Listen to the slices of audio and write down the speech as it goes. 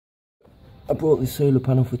I bought this solar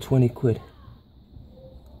panel for 20 quid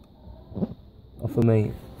off a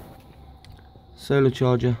mate. Solar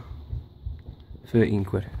charger, 13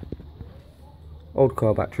 quid. Old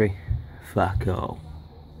car battery, fuck all.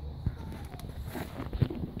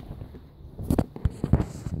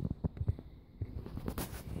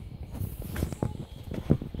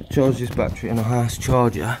 Charged this battery on a house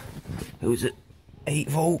charger. It was at 8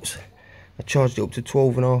 volts. I charged it up to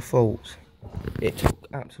 12.5 volts. It took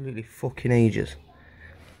absolutely fucking ages.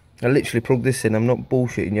 I literally plugged this in, I'm not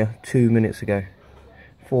bullshitting you, 2 minutes ago.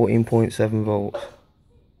 14.7 volts.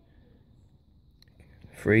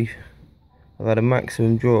 I've had a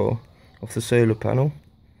maximum draw off the solar panel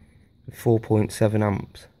of 4.7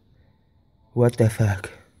 amps. What the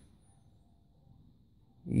fuck?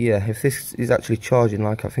 Yeah, if this is actually charging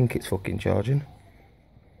like I think it's fucking charging,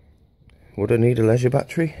 would I need a leisure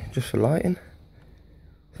battery just for lighting?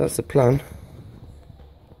 So that's the plan.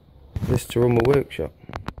 This to run my workshop,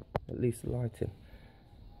 at least the lighting.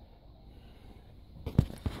 To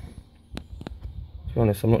be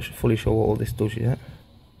honest, I'm not fully sure what all this does yet,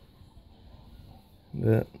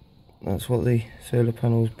 but that's what the solar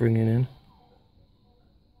panel is bringing in.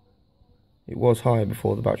 It was high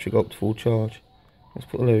before the battery got up to full charge. Let's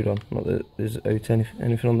put the load on, not that there's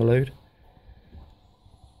anything on the load.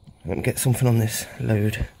 Let me get something on this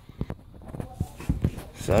load.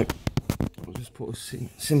 So, I'll just put a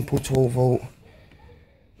simple 12 volt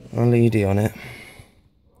LED on it.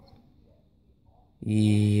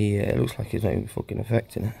 Yeah, it looks like it's not even fucking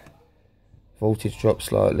affecting it. Voltage dropped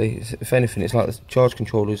slightly. If anything, it's like the charge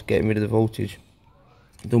controller is getting rid of the voltage,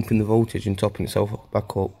 dumping the voltage and topping itself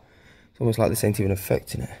back up. It's almost like this ain't even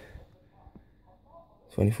affecting it.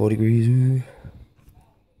 24 degrees. Ooh.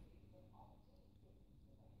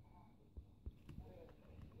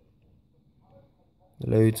 The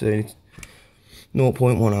load's only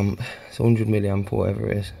 0.1 amp. It's 100 milliamp or whatever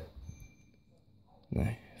it is. No,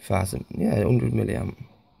 1000. Yeah, 100 milliamp.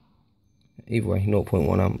 Either way,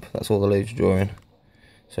 0.1 amp. That's all the load's drawing.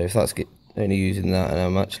 So if that's only using that, and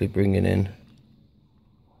I'm actually bringing in,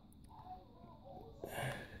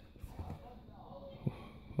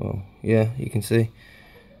 well, yeah, you can see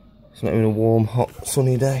it's not even a warm, hot,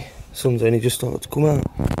 sunny day. The sun's only just started to come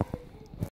out.